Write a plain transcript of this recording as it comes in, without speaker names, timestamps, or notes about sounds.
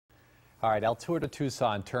All right, El Tour de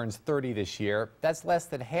Tucson turns 30 this year. That's less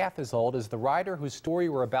than half as old as the rider whose story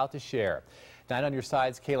we're about to share. 9 on your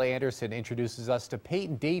side's Kayla Anderson introduces us to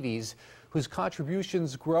Payton Davies, whose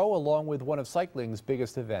contributions grow along with one of cycling's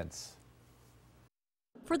biggest events.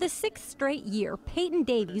 For the 6th straight year, Payton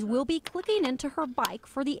Davies will be clicking into her bike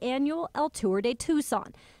for the annual El Tour de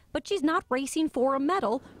Tucson. But she's not racing for a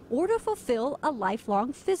medal or to fulfill a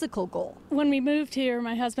lifelong physical goal. When we moved here,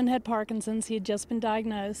 my husband had Parkinson's. He had just been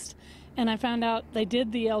diagnosed. And I found out they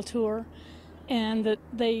did the El Tour and that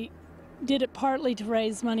they did it partly to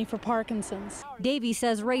raise money for Parkinson's. Davies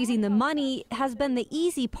says raising the money has been the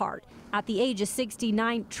easy part. At the age of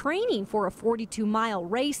 69, training for a 42-mile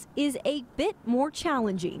race is a bit more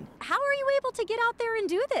challenging. How are you able to get out there and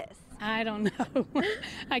do this? I don't know.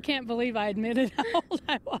 I can't believe I admitted how old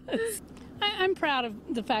I was. I'm proud of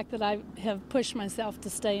the fact that I have pushed myself to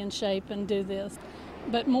stay in shape and do this.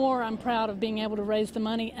 But more, I'm proud of being able to raise the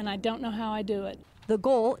money, and I don't know how I do it. The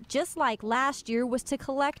goal, just like last year, was to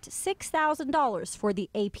collect $6,000 for the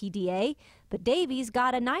APDA, but Davies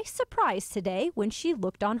got a nice surprise today when she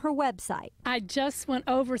looked on her website. I just went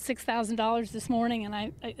over $6,000 this morning,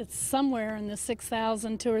 and it's somewhere in the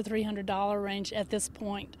 $6,000 or $300 range at this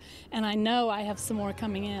point, and I know I have some more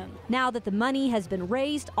coming in. Now that the money has been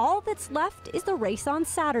raised, all that's left is the race on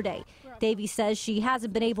Saturday. Davies says she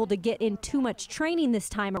hasn't been able to get in too much training this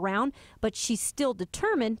time around, but she's still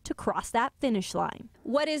determined to cross that finish line.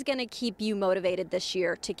 What is going to keep you motivated this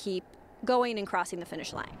year to keep going and crossing the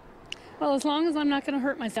finish line? Well, as long as I'm not going to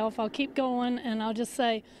hurt myself, I'll keep going, and I'll just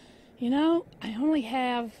say, you know, I only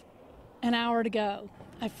have an hour to go.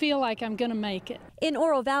 I feel like I'm going to make it. In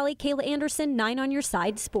Oro Valley, Kayla Anderson, 9 on your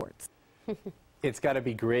side sports. It's got to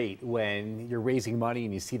be great when you're raising money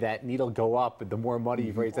and you see that needle go up, and the more money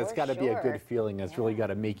you've raised, that's got to be a good feeling. That's really got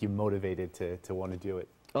to make you motivated to want to do it.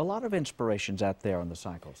 A lot of inspirations out there on the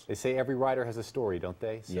cycles. They say every rider has a story, don't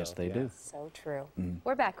they? Yes, they do. So true.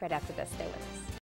 We're back right after this. Stay with us.